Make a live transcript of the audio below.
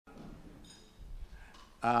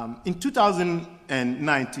In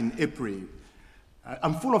 2019, April,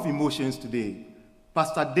 I'm full of emotions today.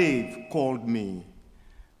 Pastor Dave called me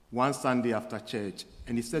one Sunday after church,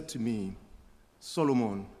 and he said to me,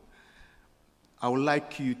 Solomon, I would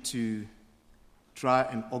like you to try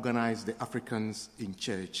and organize the Africans in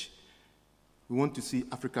church. We want to see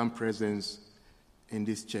African presence in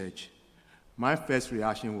this church. My first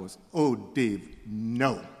reaction was, oh, Dave,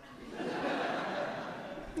 no.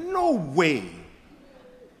 No way.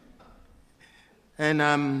 And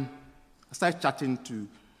I started chatting to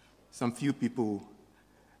some few people.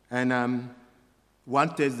 And one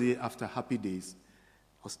Thursday after Happy Days,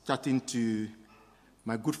 I was chatting to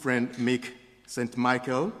my good friend Mick St.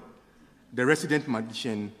 Michael, the resident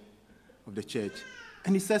magician of the church.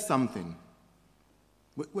 And he said something.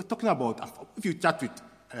 We're talking about, if you chat with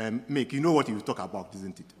Mick, you know what he will talk about,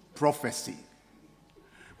 isn't it? Prophecy.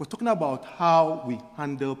 We're talking about how we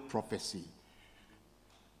handle prophecy.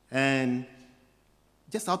 And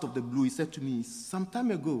just out of the blue, he said to me, some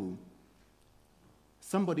time ago,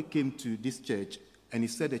 somebody came to this church and he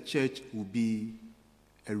said the church will be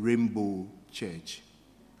a rainbow church.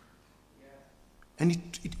 And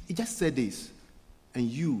he just said this, and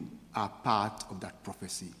you are part of that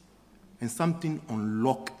prophecy. And something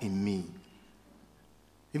unlocked in me.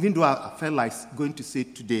 Even though I felt like going to say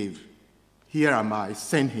to Dave, here am I,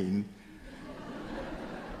 send him.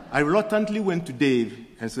 I reluctantly went to Dave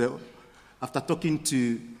and said, after talking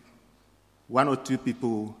to one or two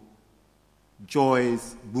people,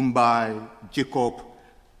 Joyce, Bumbai, Jacob,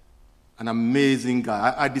 an amazing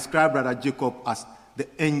guy. I describe Brother Jacob as the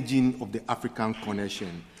engine of the African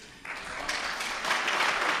connection.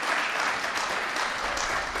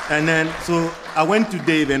 And then, so I went to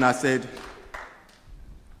Dave and I said,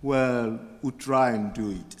 well, we'll try and do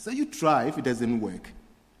it. So you try. If it doesn't work,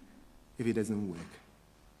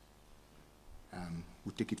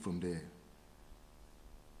 we'll take it from there.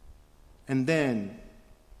 And then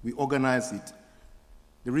we organize it.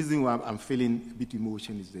 The reason why I'm feeling a bit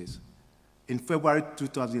emotion is this. In February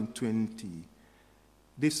 2020,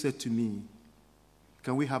 they said to me,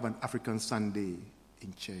 can we have an African Sunday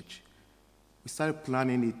in church? We started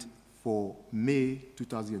planning it for May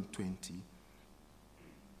 2020.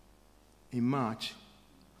 In March,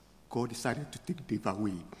 God decided to take Dave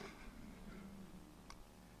away.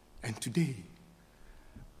 And today,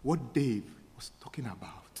 what Dave was talking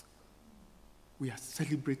about, we are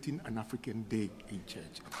celebrating an African Day in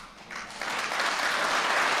church.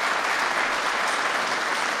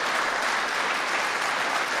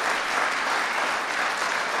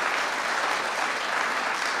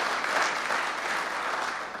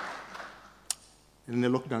 And the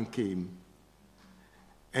lockdown came.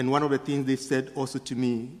 And one of the things they said also to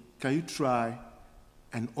me, can you try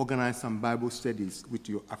and organize some Bible studies with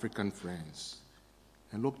your African friends?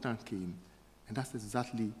 And lockdown came, and that's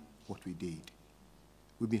exactly what we did.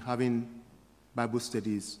 We've been having Bible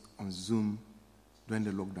studies on Zoom during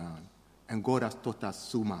the lockdown, and God has taught us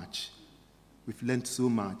so much. We've learned so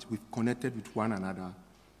much. We've connected with one another,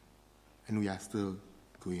 and we are still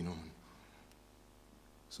going on.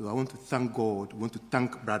 So I want to thank God. I want to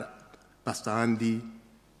thank Brother Pastor Andy,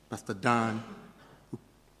 Pastor Dan, who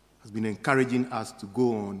has been encouraging us to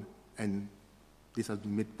go on, and this has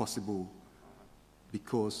been made possible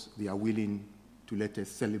because they are willing to let us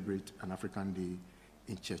celebrate an African Day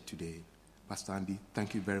in church today. Pastor Andy,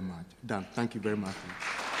 thank you very much. Dan, thank you very much.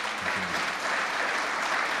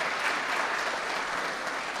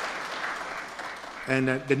 And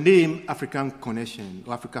the name African Connection,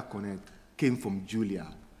 or Africa Connect, came from Julia.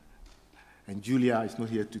 And Julia is not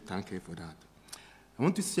here to thank her for that. I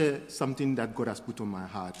want to say something that God has put on my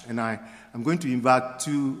heart. And I'm going to invite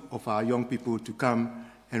two of our young people to come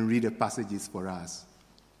and read the passages for us.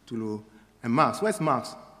 Tulu and Max. Where's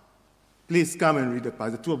Max? Please come and read the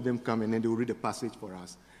passage. The two of them come and then they will read the passage for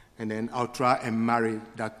us. And then I'll try and marry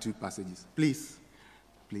that two passages. Please.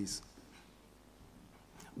 Please.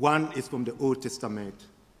 One is from the Old Testament.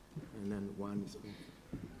 And then one is from...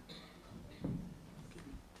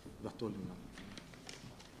 That's all enough.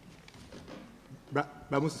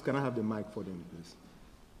 Moses, can I have the mic for them, please?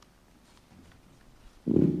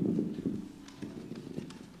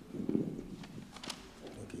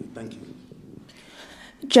 Okay, thank you.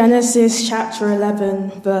 Genesis chapter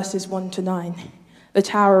 11, verses 1 to 9. The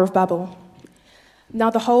Tower of Babel.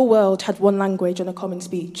 Now the whole world had one language and a common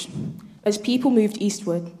speech. As people moved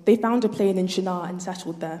eastward, they found a plain in Shinar and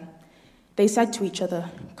settled there. They said to each other,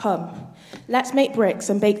 "Come, let's make bricks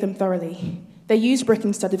and bake them thoroughly." They used brick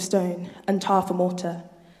instead of stone and tar for mortar.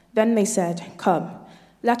 Then they said, "Come,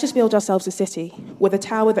 Let us build ourselves a city with a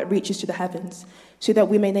tower that reaches to the heavens, so that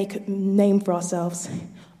we may make a name for ourselves.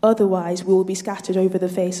 Otherwise, we will be scattered over the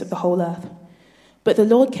face of the whole earth. But the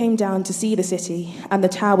Lord came down to see the city and the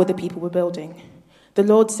tower the people were building. The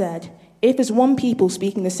Lord said, "If as one people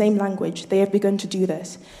speaking the same language they have begun to do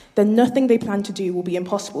this, then nothing they plan to do will be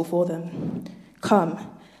impossible for them. Come,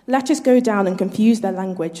 let us go down and confuse their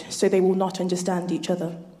language, so they will not understand each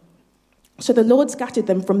other." So the Lord scattered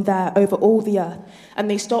them from there over all the earth, and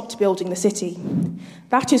they stopped building the city.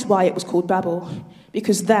 That is why it was called Babel,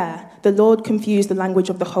 because there the Lord confused the language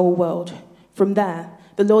of the whole world. From there,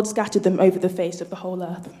 the Lord scattered them over the face of the whole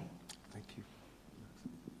earth. Thank you.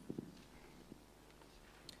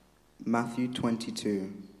 Matthew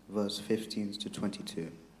 22, verse 15 to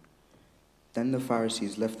 22. Then the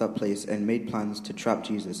Pharisees left that place and made plans to trap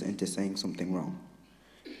Jesus into saying something wrong.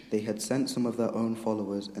 They had sent some of their own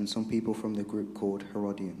followers and some people from the group called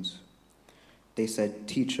Herodians. They said,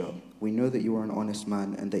 "Teacher, we know that you are an honest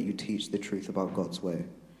man and that you teach the truth about God's way.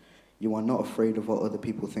 You are not afraid of what other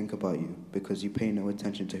people think about you because you pay no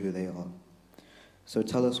attention to who they are. So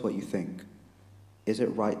tell us what you think. Is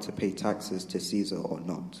it right to pay taxes to Caesar or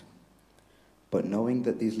not?" But knowing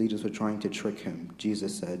that these leaders were trying to trick him,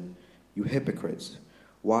 Jesus said, "You hypocrites,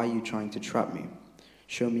 why are you trying to trap me?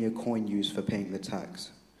 Show me a coin used for paying the tax."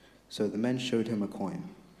 So the men showed him a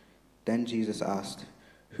coin. Then Jesus asked,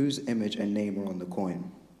 "Whose image and name are on the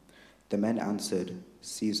coin?" The men answered,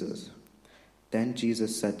 "Caesar's." Then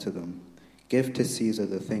Jesus said to them, "Give to Caesar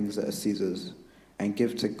the things that are Caesar's, and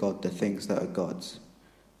give to God the things that are God's."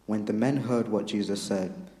 When the men heard what Jesus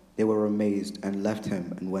said, they were amazed and left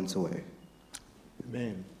him and went away.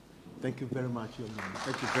 Amen. Thank you very much, young man.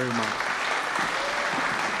 Thank you very much.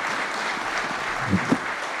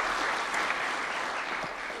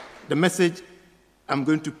 The message I'm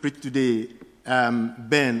going to preach today,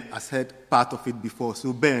 Ben has heard part of it before.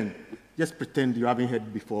 So Ben, just pretend you haven't heard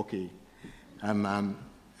it before, okay?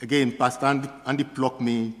 Again, Pastor Andy plucked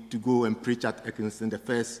me to go and preach at Eccleston the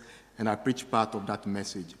first, and I preached part of that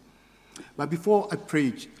message. But before I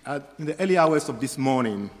preach, in the early hours of this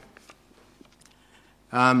morning,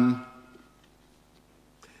 I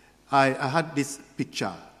had this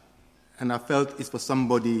picture, and I felt it's for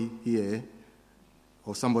somebody here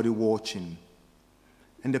or somebody watching.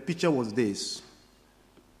 And the picture was this.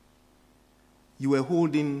 You were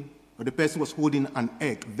holding, or the person was holding an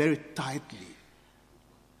egg very tightly.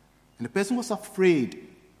 And the person was afraid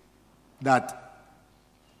that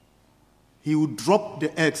he would drop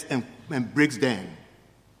the eggs and breaks them.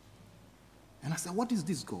 And I said, "What is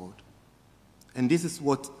this, God?" And this is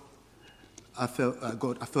what I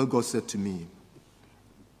felt God said to me.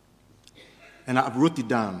 And I wrote it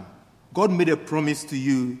down. God made a promise to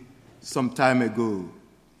you some time ago.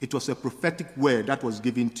 It was a prophetic word that was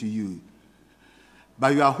given to you.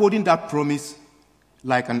 But you are holding that promise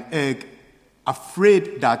like an egg,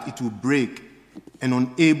 afraid that it will break and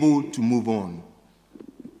unable to move on.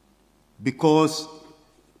 Because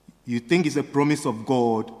you think it's a promise of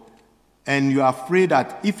God, and you are afraid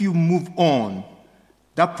that if you move on,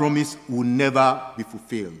 that promise will never be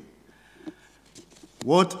fulfilled.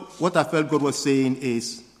 What I felt God was saying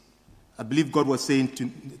is, I believe God was saying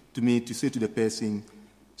to me to say to the person,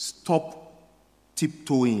 stop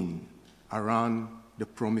tiptoeing around the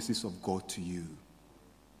promises of God to you.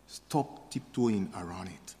 Stop tiptoeing around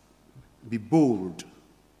it. Be bold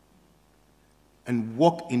and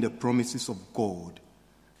walk in the promises of God,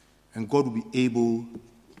 and God will be able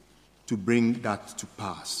to bring that to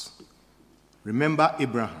pass. Remember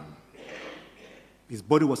Abraham. His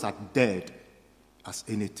body was as dead as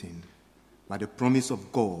anything, but the promise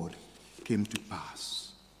of God came to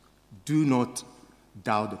pass. Do not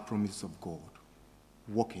doubt the promise of God.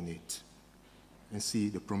 Walk in it and see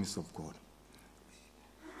the promise of God.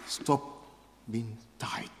 Stop being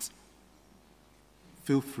tight.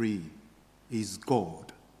 Feel free. He is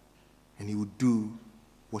God, and he will do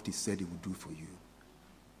what he said he would do for you.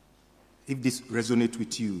 If this resonates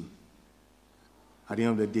with you, at the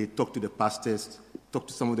end of the day, talk to the pastors, talk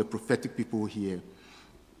to some of the prophetic people here,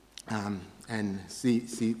 and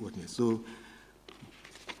see what it is. So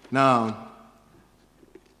now,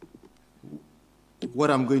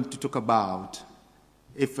 what I'm going to talk about,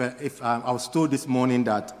 if I was told this morning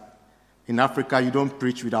that in Africa you don't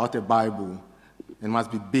preach without a Bible, it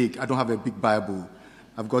must be big. I don't have a big Bible.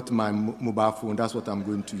 I've got my mobile phone. That's what I'm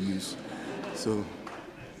going to use. So,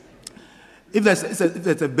 if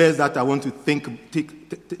there's a verse that I want to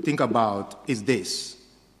think about, is this.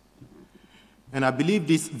 And I believe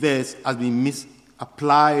this verse has been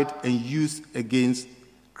misapplied and used against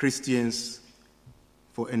Christians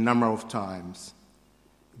for a number of times.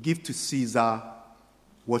 Give to Caesar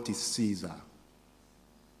what is Caesar.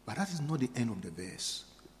 But that is not the end of the verse.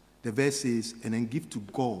 The verse says, and then give to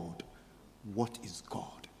God what is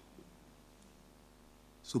God.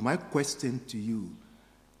 So my question to you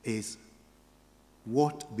is,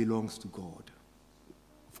 what belongs to God?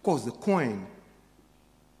 Of course, the coin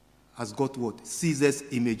has got what? Caesar's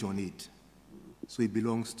image on it. So it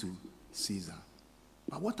belongs to Caesar.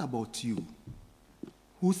 But what about you?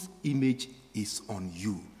 Whose image is on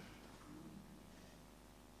you?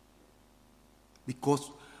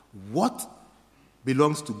 Because what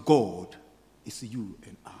belongs to God is you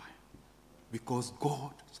and I. Because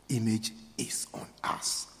God's image is on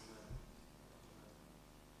us.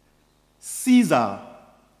 Caesar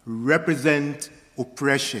represents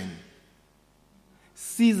oppression.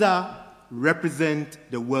 Caesar represents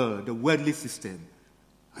the world, the worldly system.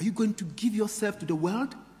 Are you going to give yourself to the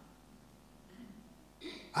world?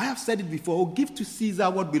 I have said it before, give to Caesar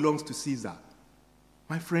what belongs to Caesar.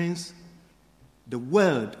 My friends, the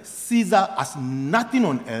world, Caesar has nothing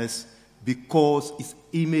on us because his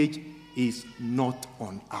image is not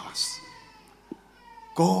on us.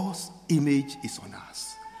 God's image is on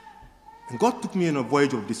us. And God took me on a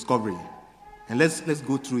voyage of discovery. And let's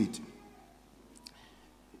go through it.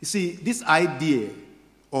 You see, this idea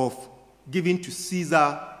of giving to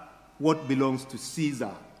Caesar what belongs to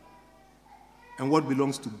Caesar and what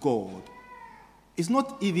belongs to God is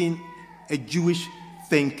not even a Jewish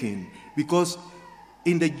thinking, because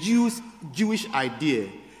in the Jewish idea,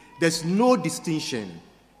 there's no distinction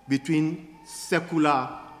between secular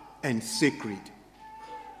and sacred.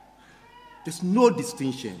 There's no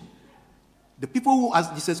distinction. The people who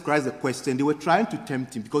asked Jesus Christ the question, they were trying to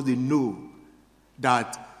tempt him because they know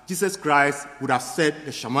that Jesus Christ would have said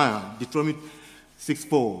the Shema, Deuteronomy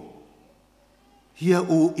 6:4. Hear,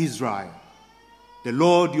 O Israel, the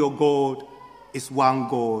Lord your God is one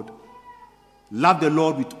God. Love the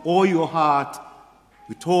Lord with all your heart,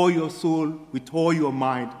 with all your soul, with all your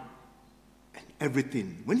mind, and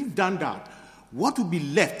everything. When you've done that, what will be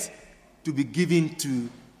left to be given to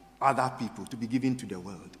other people, to be given to the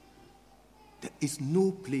world? There is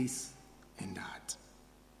no place in that.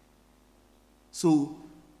 So,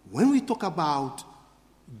 when we talk about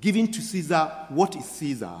giving to Caesar what is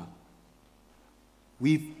Caesar,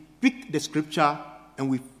 we've picked the scripture and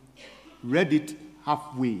we've read it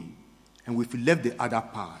halfway, and we've left the other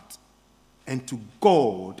part. And to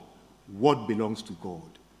God, what belongs to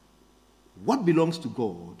God? What belongs to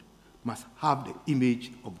God must have the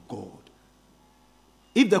image of God.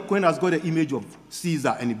 If the coin has got the image of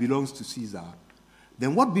Caesar and it belongs to Caesar,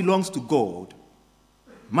 then what belongs to God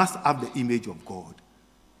must have the image of God.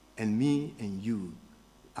 And me and you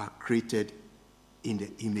are created in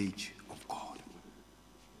the image of God.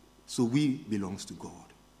 So we belongs to God.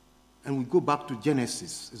 And we go back to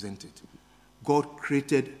Genesis, isn't it? God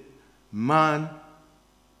created man,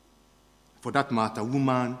 for that matter,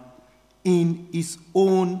 woman, in his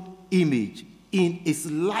own image, in his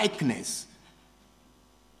likeness.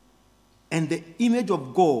 And the image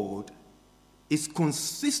of God is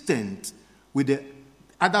consistent with the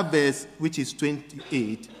other verse, which is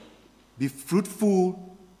 28. Be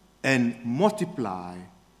fruitful and multiply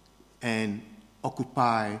and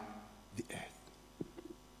occupy the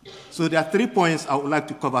earth. So there are 3 points I would like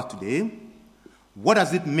to cover today. What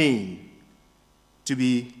does it mean to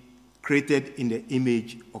be created in the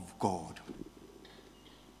image of God?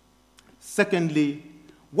 Secondly,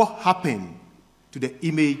 what happened to the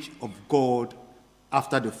image of God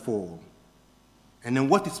after the fall? And then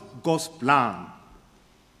what is God's plan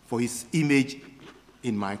for his image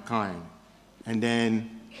in mankind? And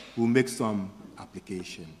then we'll make some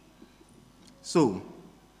application. So,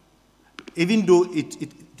 even though it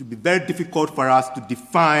will be very difficult for us to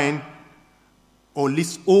define or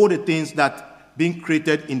list all the things that being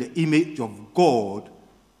created in the image of God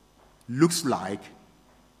looks like,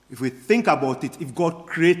 if we think about it, if God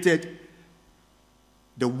created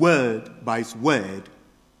the world by his word,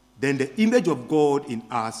 then the image of God in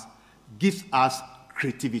us gives us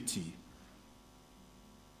creativity.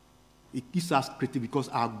 It gives us creativity because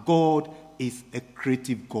our God is a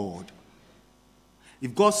creative God.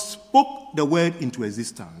 If God spoke the word into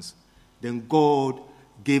existence, then God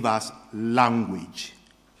gave us language.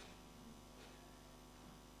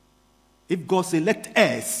 If God said, let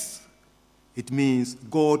us, it means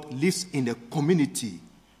God lives in the community.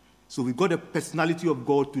 So we've got the personality of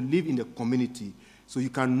God to live in the community. So you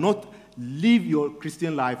cannot live your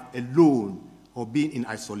Christian life alone or being in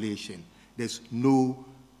isolation. There's no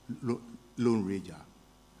lone ranger.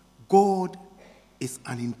 God is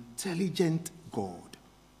an intelligent God.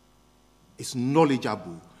 It's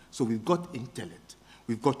knowledgeable. So we've got intellect.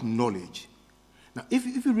 We've got knowledge. Now, if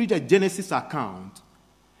you read a Genesis account,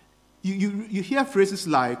 you hear phrases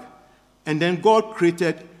like, and then God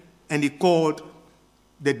created and he called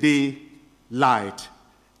the day light.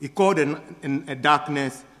 He called a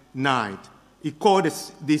darkness night. He called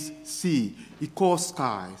this sea. He called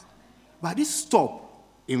skies. But this stopped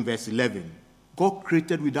in verse 11. God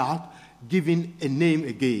created without giving a name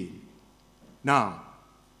again. Now,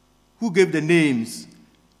 who gave the names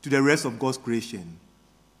to the rest of God's creation?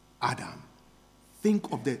 Adam.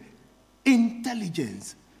 Think of the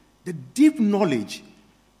intelligence, the deep knowledge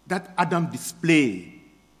that Adam displayed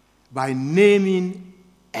by naming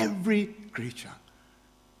every creature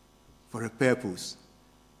for a purpose.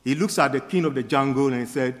 He looks at the king of the jungle and he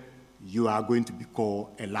said, you are going to be called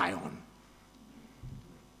a lion.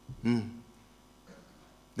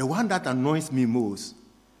 The one that annoys me most,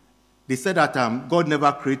 they said that God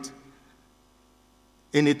never created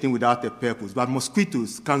anything without a purpose, but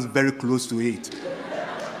mosquitoes comes very close to it.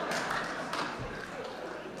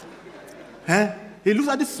 He looks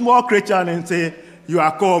at this small creature and says, you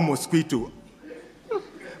are called mosquito.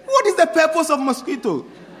 What is the purpose of mosquito?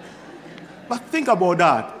 But think about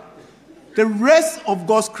that. The rest of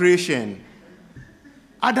God's creation,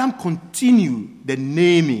 Adam continued the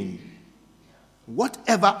naming.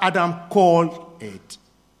 Whatever Adam called it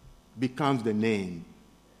becomes the name.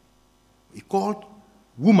 He called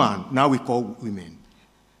woman, now we call women.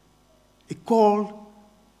 He called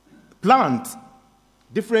plant,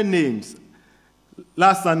 different names.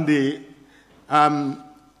 Last Sunday,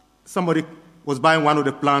 somebody was buying one of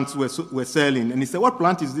the plants we're selling, and he said, what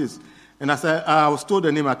plant is this? And I said, I was told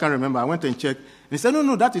the name, I can't remember. I went and checked. And he said,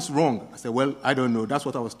 no, that is wrong. I said, well, I don't know. That's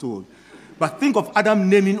what I was told. But think of Adam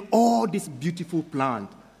naming all this beautiful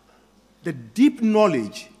plant. The deep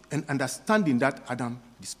knowledge and understanding that Adam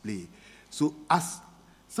displayed. So as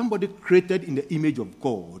somebody created in the image of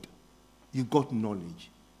God, you got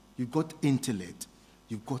knowledge, you got intellect,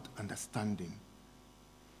 you got understanding.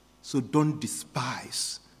 So don't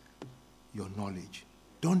despise your knowledge.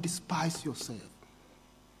 Don't despise yourself.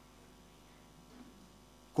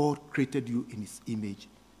 God created you in his image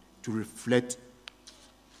to reflect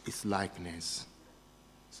his likeness.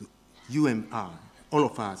 So you and I, all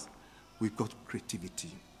of us, we've got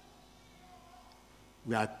creativity.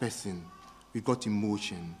 We are a person. We've got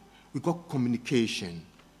emotion. We've got communication.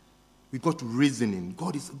 We've got reasoning.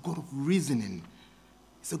 God is a God of reasoning.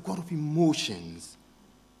 He's a God of emotions.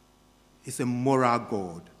 He's a moral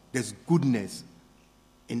God. There's goodness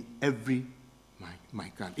in every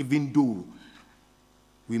mankind, even though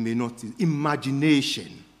we may not see.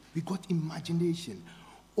 Imagination. We got imagination.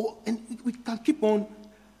 And we can keep on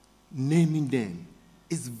naming them.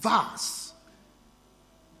 It's vast.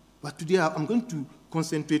 But today I'm going to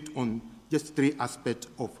concentrate on just 3 aspects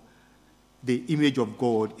of the image of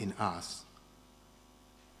God in us: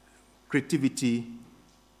 creativity,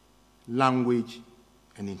 language,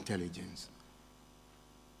 and intelligence.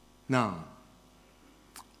 Now,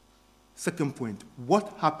 second point,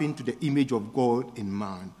 what happened to the image of God in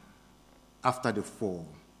man after the fall?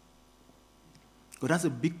 Because that's a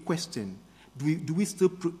big question. Do we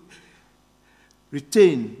still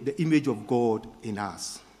retain the image of God in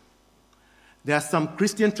us? There are some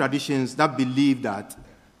Christian traditions that believe that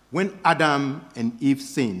when Adam and Eve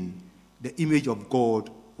sinned, the image of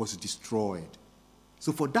God was destroyed.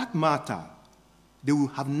 So for that matter, they will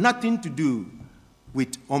have nothing to do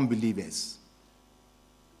with unbelievers.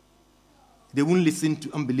 They won't listen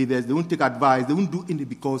to unbelievers. They won't take advice. They won't do anything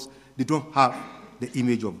because they don't have the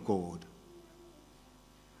image of God.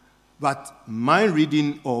 But my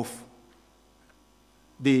reading of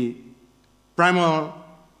the primal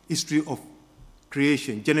history of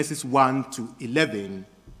creation, Genesis 1 to 11,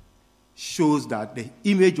 shows that the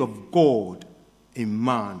image of God in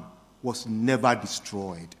man was never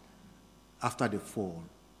destroyed after the fall.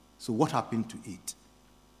 So what happened to it?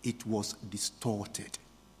 It was distorted.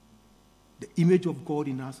 The image of God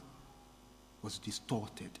in us was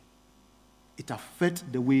distorted. It affects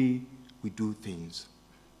the way we do things.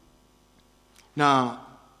 Now,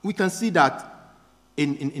 we can see that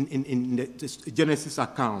in the Genesis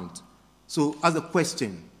account. So, as a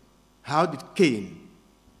question, how did Cain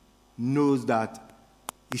knows that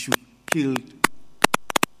he should kill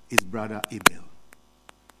his brother Abel?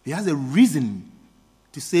 He has a reason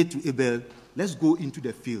to say to Abel, let's go into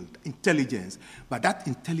the field, intelligence. But that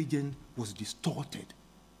intelligence was distorted.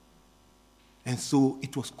 And so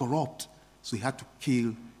it was corrupt. So he had to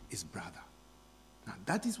kill his brother. Now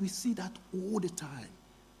that is, we see that all the time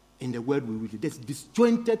in the world we read. There's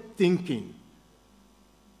disjointed thinking.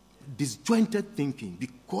 Disjointed thinking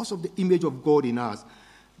because of the image of God in us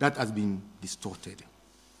that has been distorted.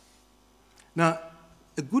 Now,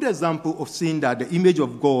 a good example of seeing that the image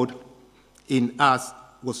of God in us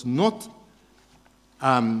was not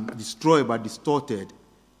destroyed but distorted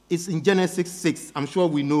is in Genesis 6. I'm sure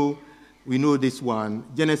we know this one.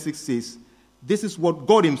 Genesis 6. This is what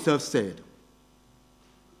God himself said.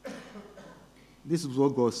 This is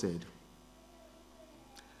what God said.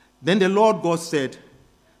 Then the Lord God said,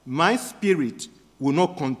 my spirit will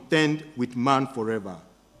not contend with man forever,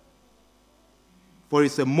 for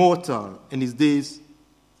he's a mortal, and his days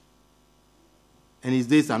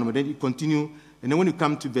are numbered. Then you continue, and then when you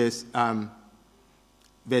come to verse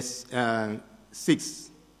 6,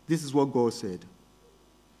 this is what God said.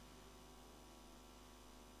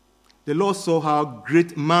 The Lord saw how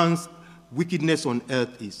great man's wickedness on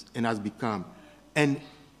earth is and has become, and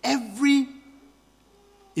every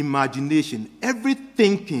imagination, every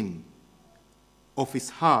thinking of his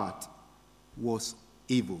heart was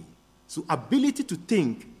evil. So ability to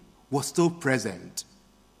think was still present.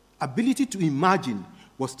 Ability to imagine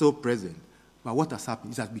was still present. But what has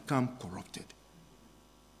happened is it has become corrupted.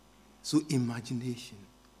 So imagination,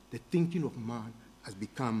 the thinking of man, has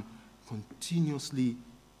become continuously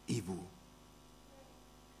evil.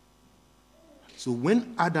 So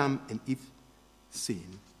when Adam and Eve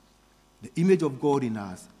sinned, the image of God in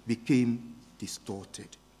us became distorted.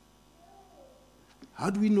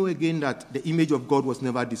 How do we know again that the image of God was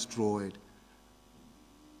never destroyed?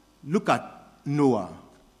 Look at Noah.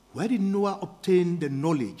 Where did Noah obtain the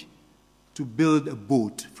knowledge to build a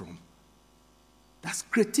boat from? That's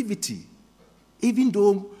creativity. Even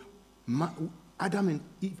though Adam and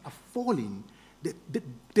Eve are falling,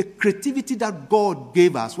 the creativity that God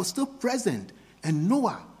gave us was still present. And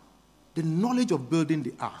Noah, the knowledge of building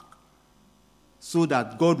the ark, so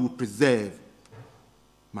that God would preserve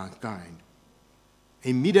mankind.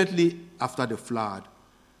 Immediately after the flood,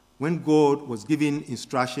 when God was giving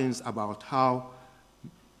instructions about how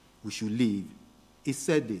we should live, he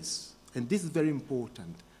said this, and this is very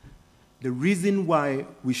important. The reason why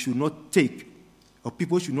we should not take, or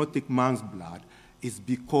people should not take man's blood, is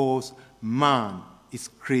because man is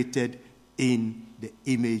created in the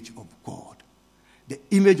image of God. The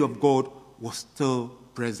image of God was still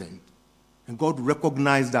present. And God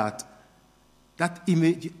recognized that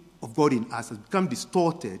image of God in us has become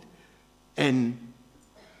distorted, and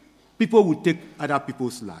people would take other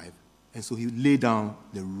people's life. And so he laid down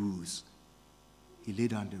the rules. He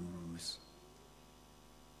laid down the rules.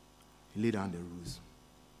 He laid down the rules.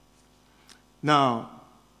 Now,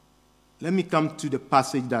 let me come to the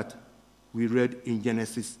passage that we read in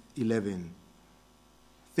Genesis 11.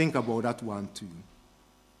 Think about that one too.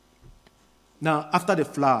 Now, after the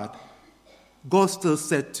flood, God still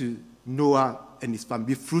said to Noah and his family,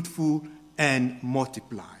 be fruitful and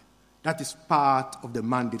multiply. That is part of the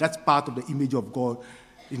mandate. That's part of the image of God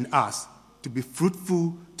in us, to be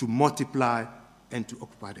fruitful, to multiply, and to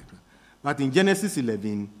occupy the ground. But in Genesis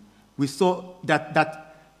 11, we saw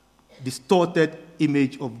that distorted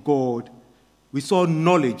image of God. We saw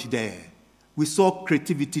knowledge there. We saw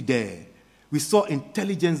creativity there. We saw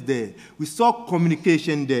intelligence there. We saw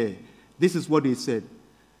communication there. This is what they said.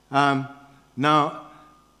 They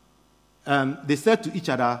said to each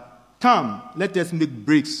other, come, let us make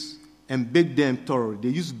bricks and bake them thoroughly. They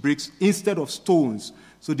used bricks instead of stones.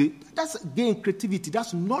 So that's, again, creativity.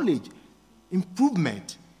 That's knowledge,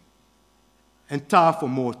 improvement, and tar for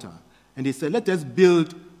mortar. And they said, let us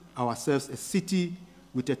build ourselves a city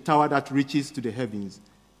with a tower that reaches to the heavens,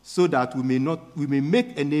 so that we may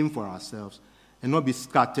make a name for ourselves and not be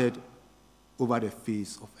scattered over the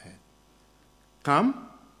face of earth. Come,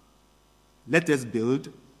 let us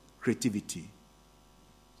build. Creativity.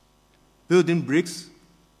 Building bricks,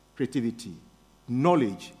 creativity.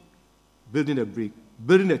 Knowledge, building a brick,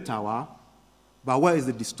 building a tower. But where is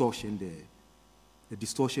the distortion there? The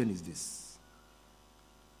distortion is this.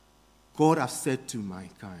 God has said to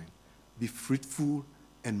mankind, be fruitful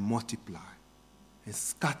and multiply and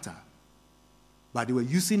scatter. But they were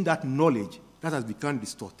using that knowledge that has become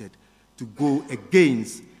distorted to go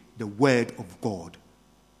against the word of God.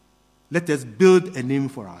 Let us build a name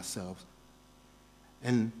for ourselves,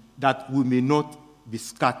 and that we may not be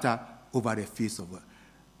scattered over the face of earth.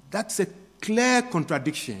 That's a clear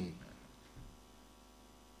contradiction.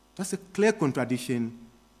 That's a clear contradiction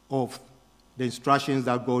of the instructions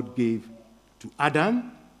that God gave to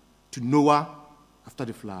Adam, to Noah after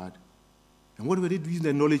the flood. And what were they using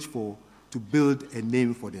the knowledge for? To build a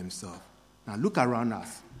name for themselves. Now look around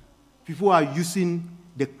us. People are using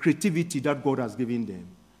the creativity that God has given them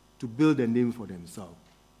to build a name for themselves.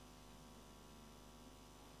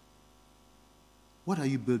 What are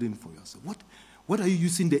you building for yourself? What are you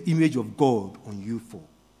using the image of God on you for?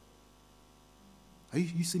 Are you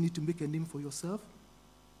using it to make a name for yourself?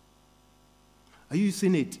 Are you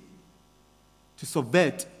using it to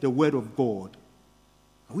subvert the word of God?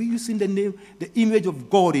 Are we using the image of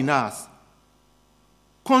God in us,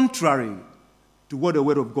 contrary to what the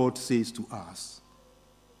word of God says to us?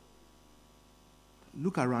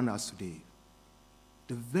 Look around us today.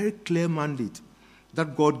 The very clear mandate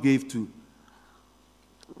that God gave to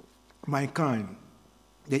mankind,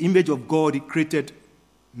 the image of God, He created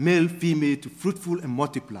male, female, to fruitful and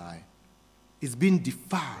multiply, is being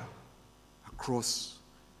defied across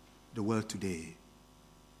the world today.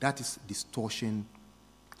 That is distortion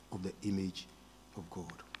of the image of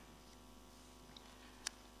God.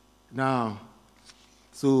 Now,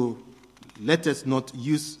 so let us not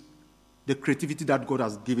use the creativity that God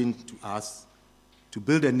has given to us to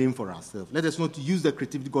build a name for ourselves. Let us not use the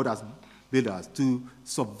creativity God has built us to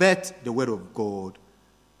subvert the word of God.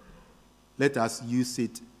 Let us use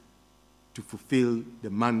it to fulfill the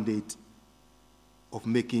mandate of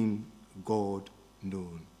making God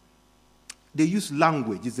known. They use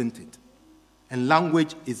language, isn't it? And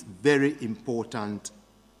language is very important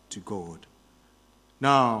to God.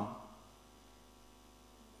 Now,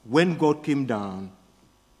 when God came down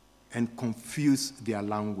and confused their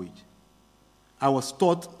language, I was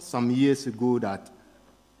taught some years ago that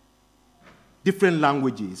different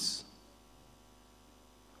languages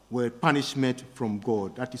were punishment from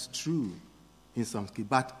God. That is true in some cases.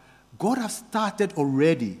 But God has started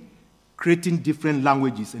already creating different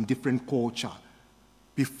languages and different culture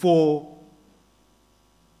before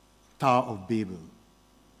Tower of Babel.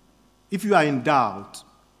 If you are in doubt,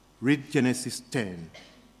 read Genesis 10.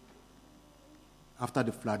 After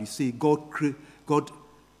the flood, you see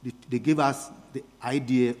they gave us the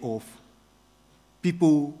idea of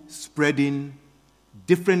people spreading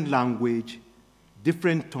different language,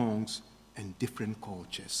 different tongues, and different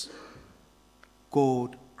cultures.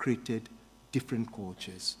 God created different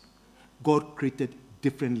cultures. God created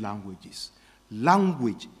different languages.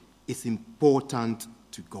 Language is important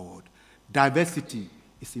to God. Diversity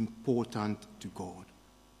is important to God.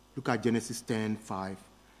 Look at Genesis 10:5,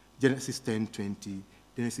 Genesis 10:20,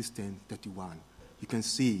 Genesis 10:31. You can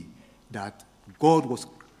see that God was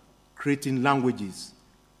creating languages,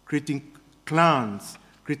 creating clans,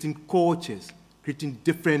 creating cultures, creating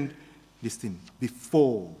different things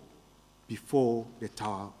before the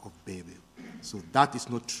Tower of Babel. So that is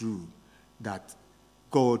not true that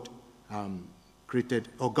God created,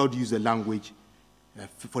 or God used a language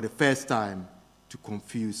for the first time to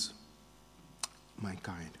confuse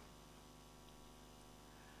mankind.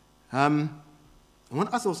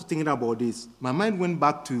 As I was thinking about this, my mind went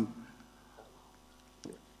back to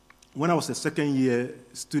when I was a second-year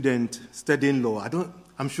student studying law.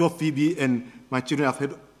 I'm sure Phoebe and my children have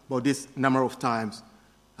heard about this a number of times.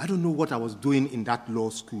 I don't know what I was doing in that law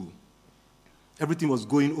school. Everything was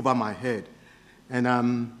going over my head. And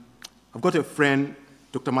I've got a friend,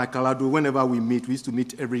 Dr. Michael Ado. Whenever we meet, we used to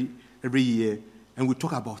meet every year, and we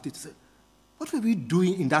talk about it. Say, what were we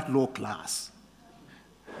doing in that law class?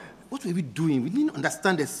 What were we doing? We didn't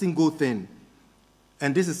understand a single thing.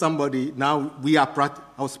 And this is somebody, now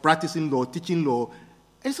I was practicing law, teaching law,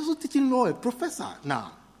 and he's also teaching law, a professor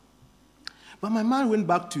now. But my mind went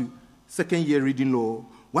back to second year reading law.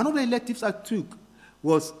 One of the electives I took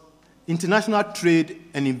was international trade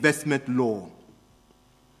and investment law.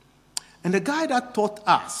 And the guy that taught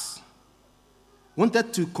us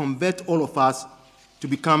wanted to convert all of us to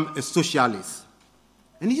become a socialist.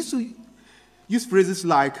 And he used to use phrases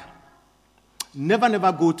like,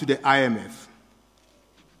 never go to the IMF.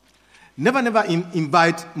 Never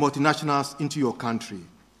invite multinationals into your country.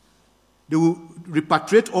 They will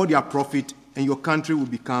repatriate all their profit and your country will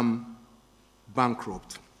become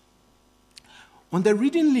bankrupt. On the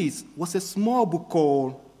reading list was a small book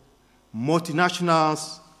called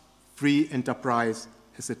Multinationals, Free Enterprise,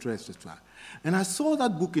 etc., etc. And I saw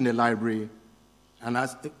that book in the library, and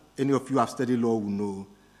as any of you have studied law will know,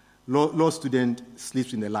 law student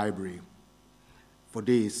sleeps in the library for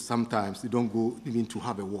days. Sometimes they don't go even to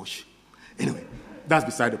have a wash. Anyway, that's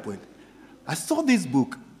beside the point. I saw this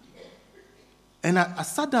book, and I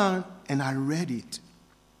sat down and I read it.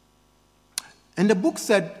 And the book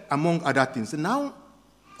said, among other things, and now,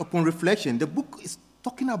 upon reflection, the book is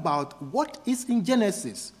talking about what is in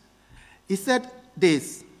Genesis. It said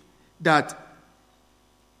this, that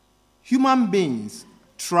human beings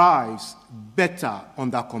thrive better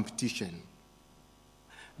under competition.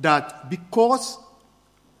 That because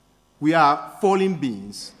we are fallen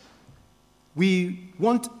beings, we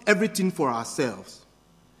want everything for ourselves.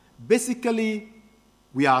 Basically,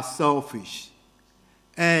 we are selfish.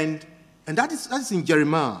 And that is in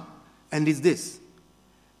Jeremiah. And it's this,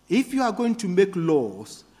 if you are going to make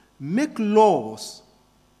laws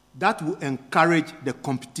that will encourage the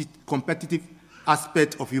competitive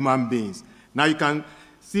aspect of human beings. Now you can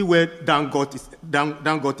see where Dan got his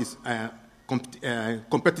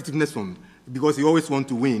competitiveness from, because he always wants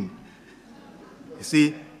to win. You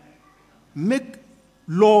see, make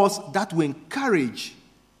laws that will encourage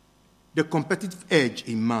the competitive edge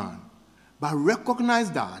in man, but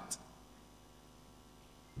recognize that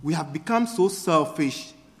we have become so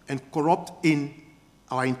selfish and corrupt in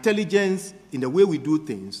our intelligence, in the way we do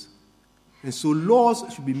things, and so laws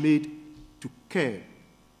should be made to curb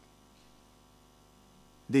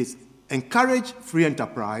this. Encourage free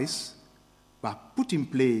enterprise, but put in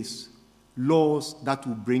place laws that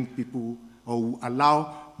will bring people or will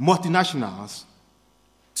allow multinationals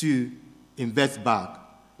to invest back.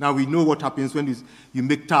 Now we know what happens when you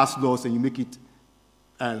make tax laws and you make it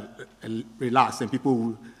relaxed and people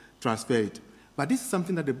will transfer it. But this is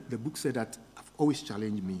something that the book said that have always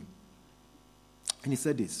challenged me. And he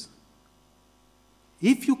said this: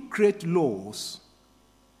 if you create laws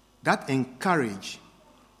that encourage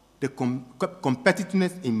the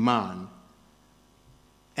competitiveness in man,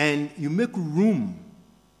 and you make room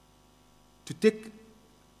to take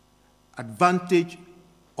advantage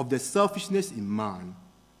of the selfishness in man,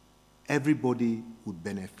 everybody would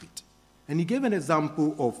benefit. And he gave an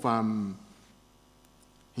example of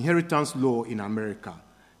inheritance law in America.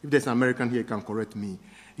 If there's an American here, you can correct me.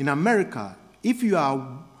 In America, if you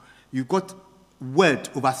got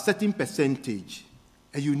wealth over a certain percentage,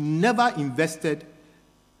 and you never invested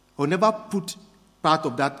or never put part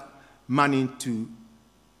of that money into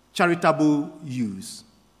charitable use,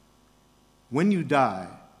 when you die,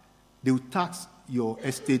 they will tax your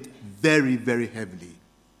estate very, very heavily.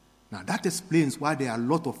 Now, that explains why there are a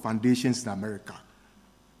lot of foundations in America,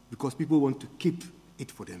 because people want to keep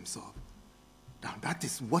it for themselves. Now, that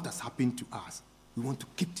is what has happened to us. We want to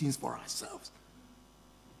keep things for ourselves.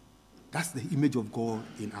 That's the image of God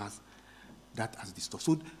in us that has distorted.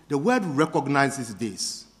 So the word recognizes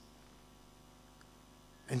this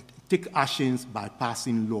and take actions by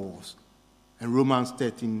passing laws. And Romans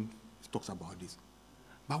 13 talks about this.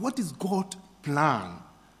 But what is God's plan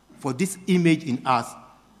for this image in us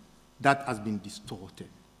that has been distorted?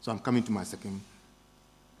 So I'm coming to my second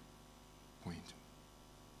point.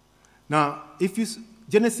 Now, if you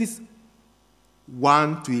Genesis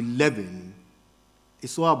 1 to 11,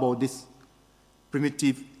 it's all about this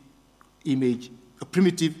primitive image, a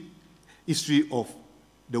primitive history of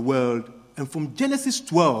the world. And from Genesis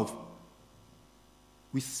 12,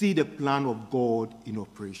 we see the plan of God in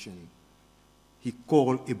operation. He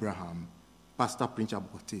called Abraham. Pastor preached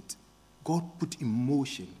about it. God put in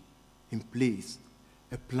motion, in place,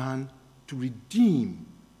 a plan to redeem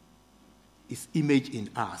his image in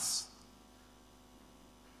us.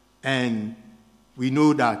 And we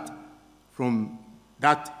know that from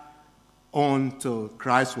that on till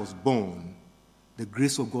Christ was born, the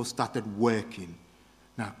grace of God started working.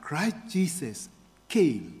 Now, Christ Jesus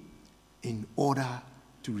came in order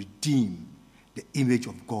to redeem the image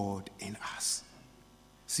of God in us.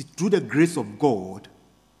 See, through the grace of God,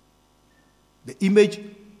 the image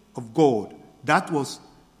of God that was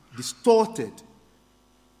distorted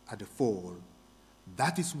at the fall,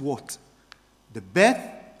 that is what the birth,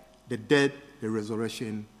 the death, the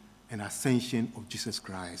resurrection, and ascension of Jesus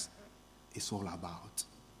Christ is all about.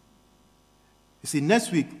 You see,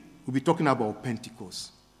 next week we'll be talking about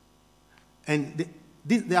Pentecost. And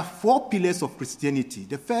there are 4 pillars of Christianity.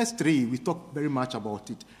 The first 3, we talk very much about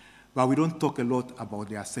it, but we don't talk a lot about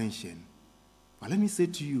the ascension. But let me say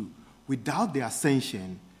to you, without the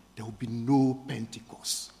ascension, there will be no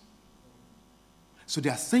Pentecost. So the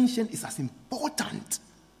ascension is as important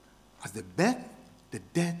as the birth, the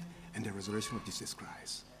death, and the resurrection of Jesus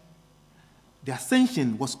Christ. The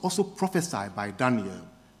ascension was also prophesied by Daniel.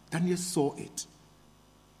 Daniel saw it.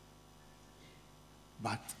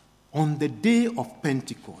 But on the day of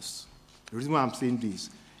Pentecost, the reason why I'm saying this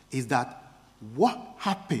is that what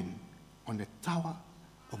happened on the Tower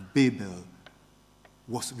of Babel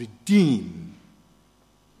was redeemed.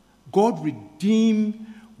 God redeemed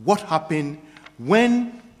what happened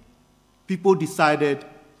when people decided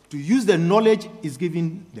to use the knowledge He's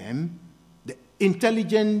giving them, the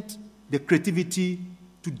intelligence, the creativity,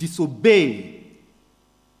 to disobey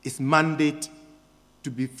His mandate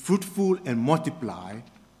to be fruitful and multiply,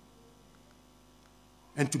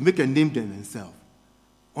 and to make a name for themselves.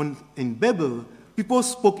 In Babel, people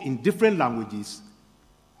spoke in different languages,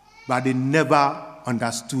 but they never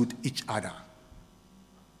understood each other.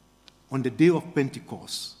 On the day of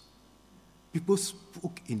Pentecost, people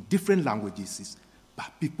spoke in different languages,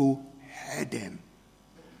 but people heard them.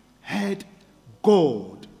 heard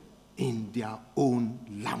God in their own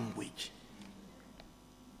language.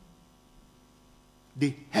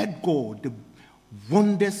 They heard God, the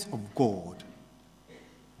wonders of God.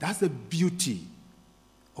 That's the beauty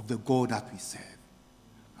of the God that we serve.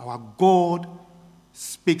 Our God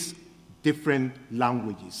speaks different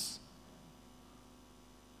languages.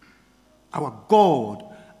 Our God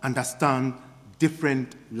understands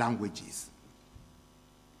different languages.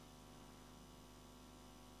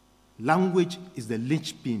 Language is the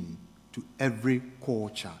linchpin to every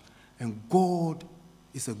culture, and God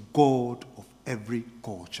is a God of every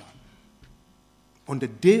culture. On the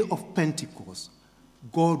day of Pentecost,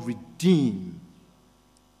 God redeemed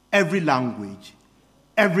every language,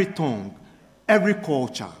 every tongue, every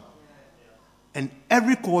culture, and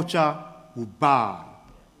every culture will bow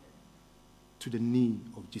to the knee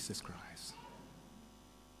of Jesus Christ.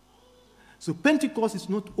 So Pentecost is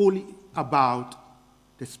not only about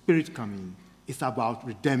the Spirit coming, it's about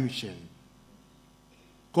redemption.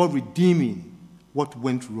 God redeeming what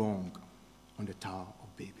went wrong on the Tower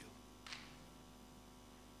of Babel.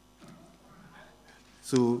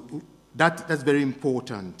 So that's very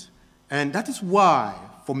important. And that is why,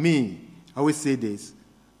 for me, I always say this,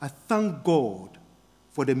 I thank God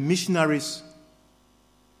for the missionaries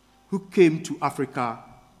who came to Africa,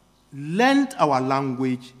 learned our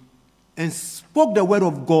language, and spoke the word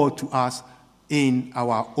of God to us in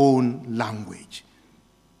our own language.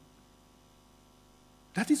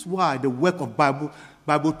 That is why the work of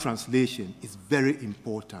Bible translation is very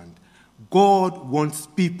important. God wants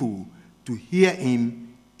people to hear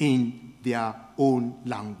him in their own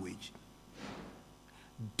language.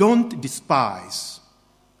 Don't despise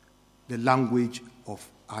the language of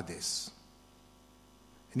others.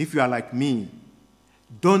 And if you are like me,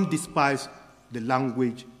 don't despise the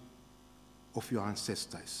language of your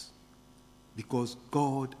ancestors, because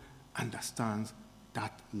God understands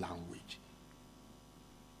that language.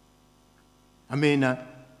 I mean,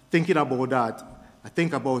 thinking about that, I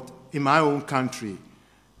think about in my own country,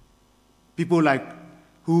 people like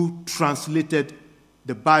who translated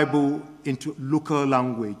the Bible into local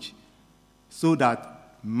language so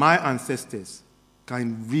that my ancestors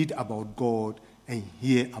can read about God and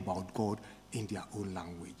hear about God in their own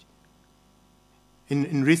language.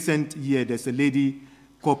 In recent years, there's a lady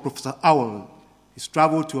called Professor Owl. He's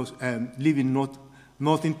traveled to live in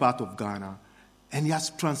northern part of Ghana, and he has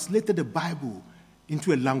translated the Bible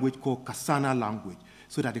into a language called Kasana language,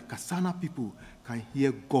 so that the Kasana people can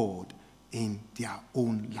hear God in their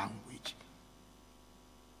own language.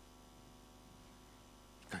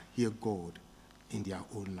 Can hear God in their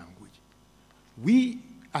own language. We,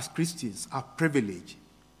 as Christians, are privileged.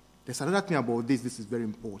 There's another thing about this is very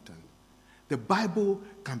important. The Bible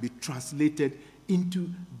can be translated into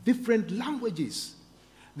different languages.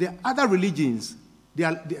 There are other religions,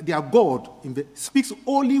 their God speaks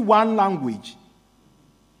only one language.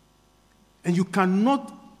 And you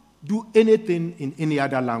cannot do anything in any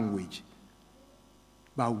other language.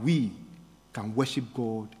 But we can worship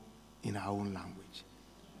God in our own language.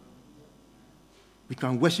 We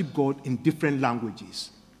can worship God in different languages.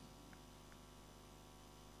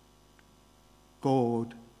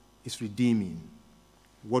 God is redeeming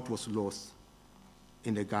what was lost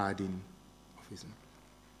in the Garden of Eden.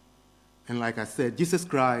 And like I said, Jesus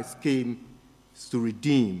Christ came to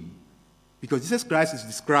redeem, because Jesus Christ is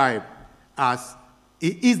described as,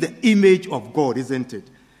 he is the image of God, isn't it?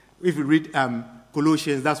 If you read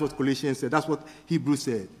Colossians, that's what Colossians said, that's what Hebrews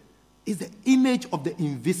said. It's the image of the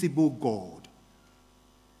invisible God.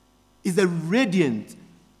 It's the radiance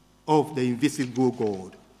of the invisible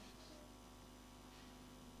God.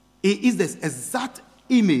 It is the exact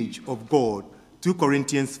image of God, 2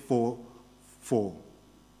 Corinthians 4:4.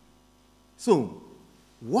 So,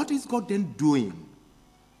 what is God then doing?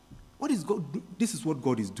 What is God? This is what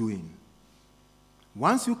God is doing.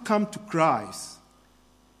 Once you come to Christ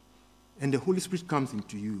and the Holy Spirit comes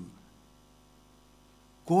into you,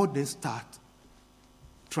 God then starts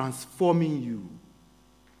transforming you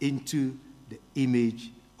into the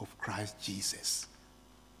image of Christ Jesus.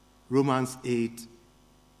 Romans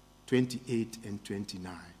 8:28 and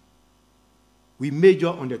 29. We major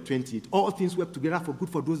on the 28. All things work together for good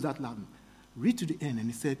for those that love him. Read to the end, and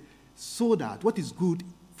he said, so that what is good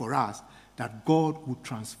for us, that God would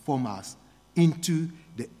transform us into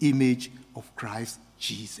the image of Christ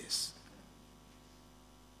Jesus.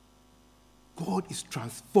 God is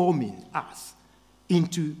transforming us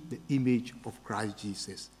into the image of Christ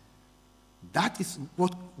Jesus. That is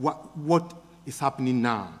what is happening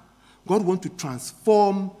now. God wants to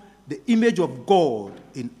transform the image of God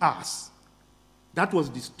in us that was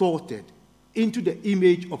distorted into the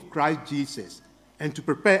image of Christ Jesus and to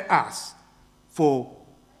prepare us for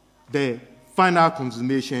the final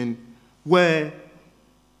consummation where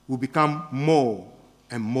we become more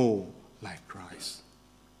and more like Christ.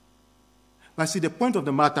 But see, the point of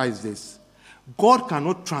the matter is this. God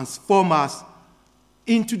cannot transform us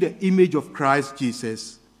into the image of Christ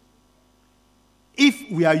Jesus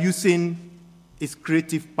if we are using his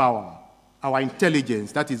creative power, our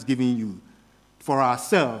intelligence that is giving you for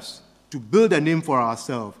ourselves, to build a name for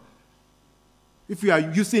ourselves. If we are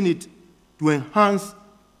using it to enhance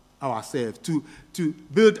ourselves, to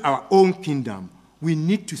build our own kingdom, we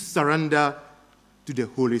need to surrender to the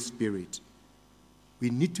Holy Spirit. We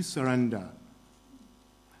need to surrender.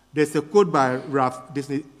 There's a quote by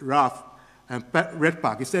Ralph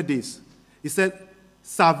Redpath. He said this. He said,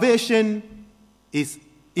 salvation is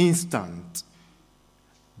instant,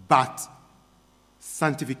 but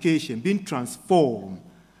sanctification, being transformed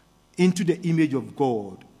into the image of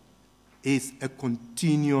God, is a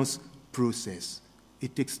continuous process.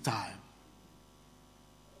 It takes time.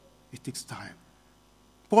 It takes time.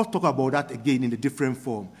 Paul talked about that again in a different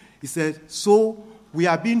form. He said, so we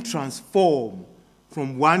are being transformed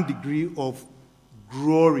from one degree of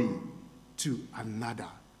glory to another.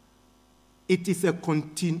 It is a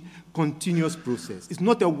continuous process. It's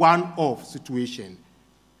not a one-off situation.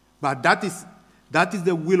 But that is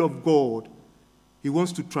the will of God. He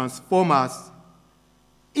wants to transform us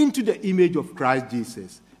into the image of Christ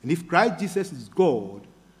Jesus. And if Christ Jesus is God,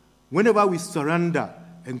 whenever we surrender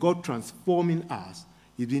and God transforming us,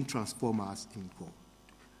 He didn't transform us in God.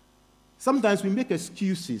 Sometimes we make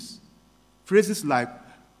excuses, phrases like,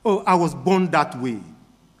 oh, I was born that way.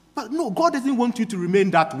 But no, God doesn't want you to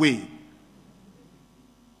remain that way.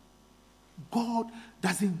 God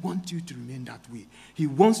doesn't want you to remain that way. He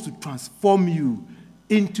wants to transform you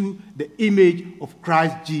into the image of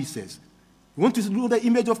Christ Jesus. You want to see the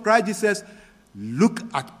image of Christ Jesus? You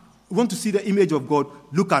want to see the image of God?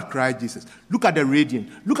 Look at Christ Jesus. Look at the radiant.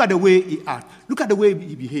 Look at the way he acts. Look at the way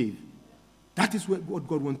he behaves. That is what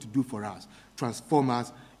God wants to do for us. Transform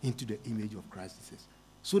us into the image of Christ Jesus.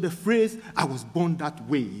 So the phrase, I was born that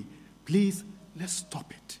way, please, let's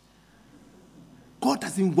stop it. God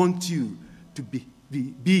doesn't want you to be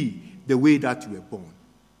the way that you were born.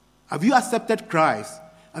 Have you accepted Christ?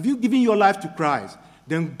 Have you given your life to Christ?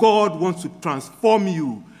 Then God wants to transform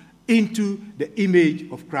you into the image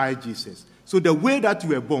of Christ Jesus. So the way that you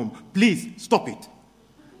were born, please stop it.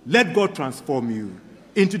 Let God transform you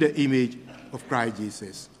into the image of Christ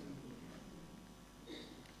Jesus.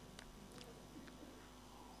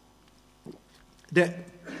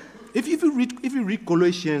 If you read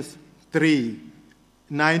Colossians 3,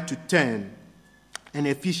 9 to 10, and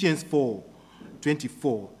Ephesians 4,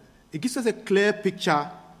 24, it gives us a clear picture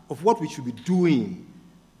of what we should be doing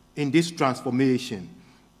in this transformation.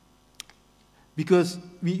 Because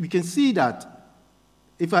we can see that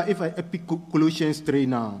if I pick Colossians 3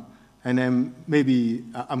 now, and then maybe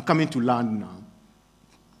I'm coming to land now.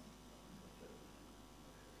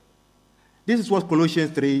 This is what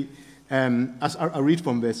Colossians 3, as I read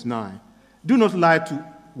from verse 9. Do not lie to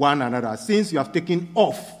one another, since you have taken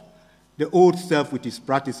off the old self with its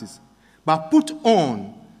practices, but put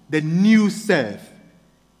on the new self.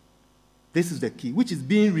 This is the key, which is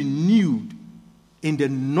being renewed in the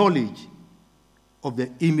knowledge of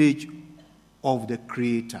the image of the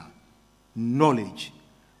Creator. Knowledge.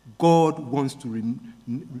 God wants to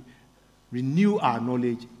renew our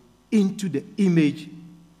knowledge into the image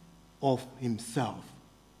of Himself.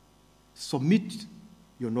 Submit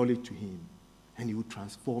your knowledge to Him, and He will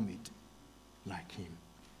transform it like Him.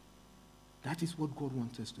 That is what God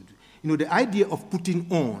wants us to do. You know, the idea of putting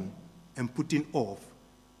on and putting off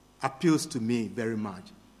appeals to me very much.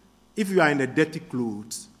 If you are in the dirty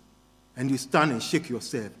clothes and you stand and shake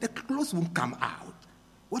yourself, the clothes won't come out.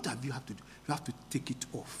 What have you have to do? You have to take it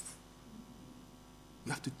off.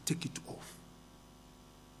 You have to take it off.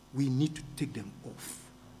 We need to take them off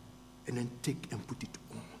and then take and put it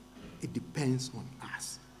on. It depends on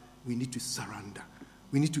us. We need to surrender.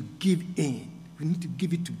 We need to give in. We need to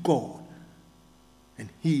give it to God, and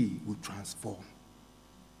He will transform.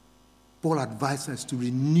 Paul advises us to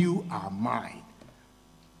renew our mind.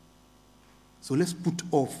 So let's put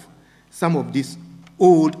off some of these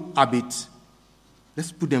old habits.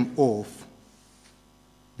 Let's put them off.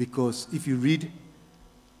 Because if you read,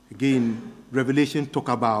 again, Revelation talk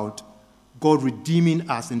about God redeeming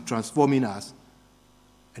us and transforming us,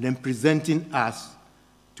 and then presenting us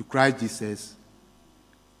to Christ Jesus.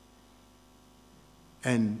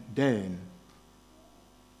 And then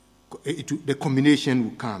the combination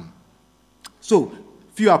will come. So,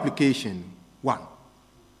 few application. 1,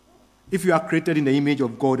 If you are created in the image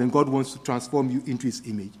of God and God wants to transform you into his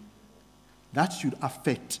image, that should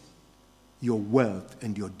affect your wealth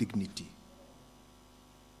and your dignity.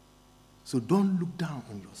 So don't look down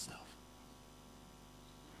on yourself.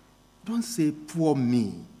 Don't say, poor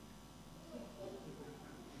me.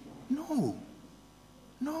 No.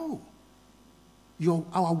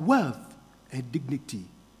 Our wealth and dignity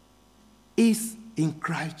is in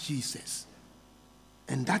Christ Jesus.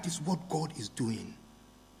 And that is what God is doing.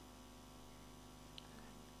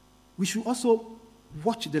 We should also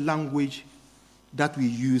watch the language that we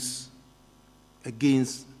use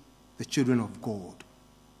against the children of God.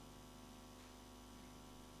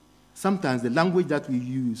 Sometimes the language that we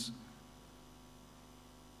use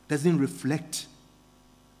doesn't reflect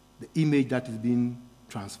the image that is being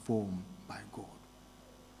transformed by God.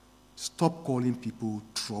 Stop calling people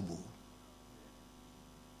trouble.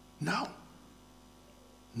 Now,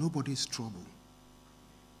 nobody's trouble.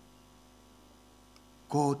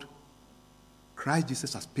 God, Christ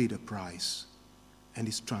Jesus has paid a price and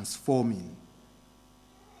is transforming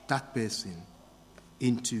that person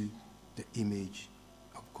into the image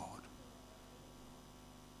of God.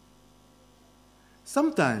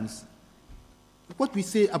 Sometimes, what we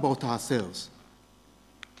say about ourselves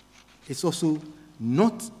is also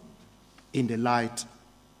not in the light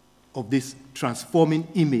of this transforming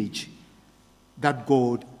image that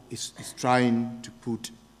God is trying to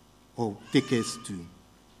put or take us to.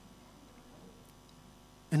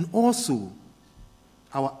 And also,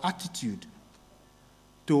 our attitude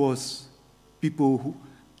towards people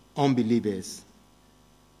unbelievers.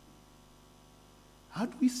 How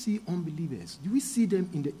do we see unbelievers? Do we see them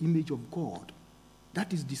in the image of God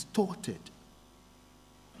that is distorted,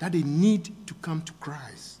 that they need to come to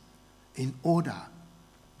Christ in order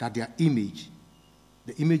that their image,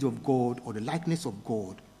 the image of God or the likeness of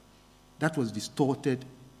God that was distorted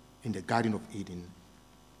in the Garden of Eden,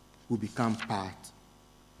 will become part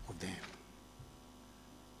of them?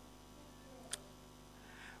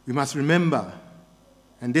 We must remember,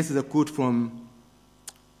 and this is a quote from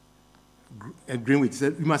Greenwich,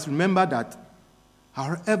 said, we must remember that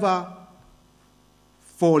however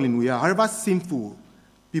fallen we are, however sinful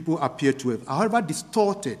people appear to have, however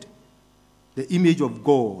distorted the image of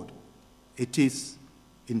God it is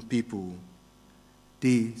in people,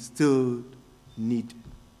 they still need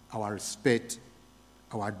our respect,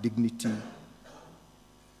 our dignity,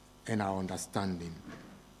 and our understanding,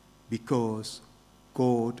 because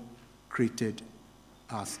God created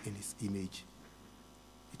us in his image.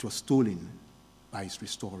 It was stolen by his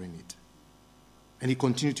restoring it. And he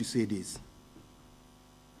continued to say this: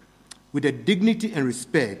 with the dignity and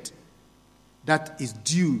respect that is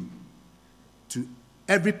due to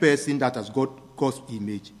every person that has got God's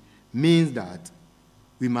image, means that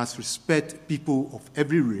we must respect people of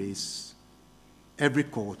every race, every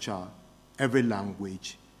culture, every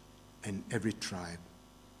language, and every tribe.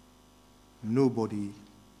 Nobody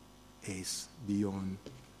is beyond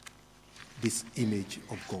this image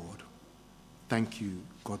of God. Thank you.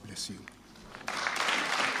 God bless you.